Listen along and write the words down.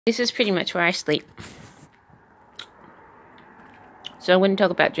This is pretty much where I sleep. So I wouldn't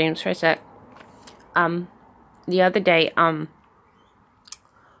talk about dreams for a sec. The other day, I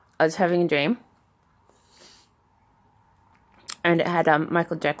was having a dream. And it had,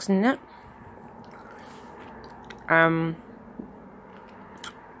 Michael Jackson in it. I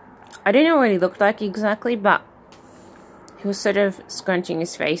don't know what he looked like exactly, but he was sort of scrunching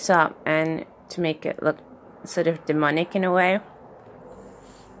his face up and to make it look sort of demonic in a way.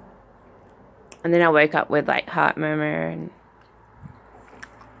 And then I woke up with like heart murmur and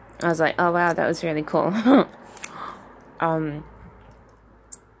I was like, oh wow, that was really cool. And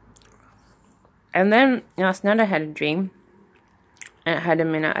then last night I had a dream. And it had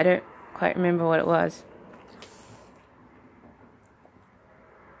him in it. I don't quite remember what it was.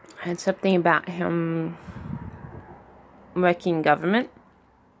 I had something about him working in government.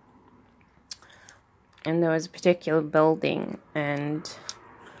 And there was a particular building and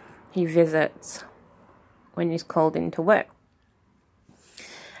he visits when he's called into work.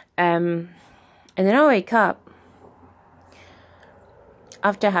 And then I wake up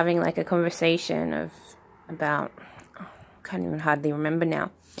after having like a conversation about can't even hardly remember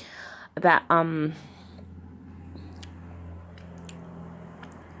now, about I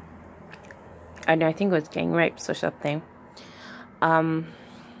don't know, I think it was gang rapes or something.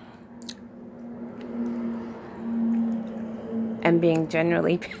 And being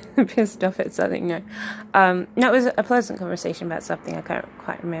generally pissed off at something. No, it was a pleasant conversation about something I can't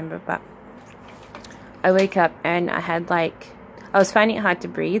quite remember, but I wake up and I had like, I was finding it hard to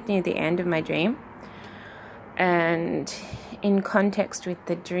breathe near the end of my dream. And in context with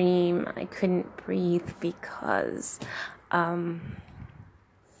the dream, I couldn't breathe because I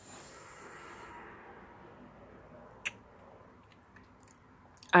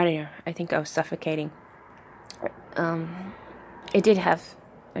don't know, I think I was suffocating. I did have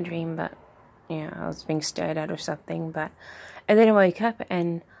a dream, but yeah, I was being stirred out or something, and then I woke up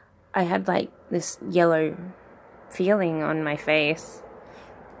and I had like this yellow feeling on my face.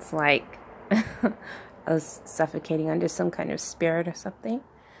 It's like I was suffocating under some kind of spirit or something.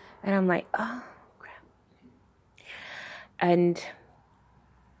 And I'm like, oh, crap. And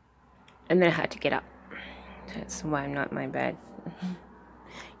then I had to get up. That's why I'm not in my bed.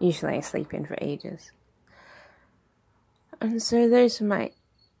 Usually I sleep in for ages. And so those are my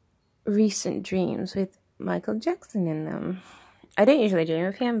recent dreams with Michael Jackson in them. I don't usually dream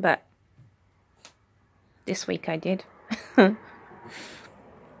of him, but this week I did.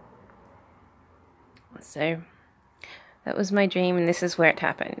 So that was my dream, and this is where it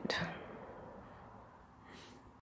happened.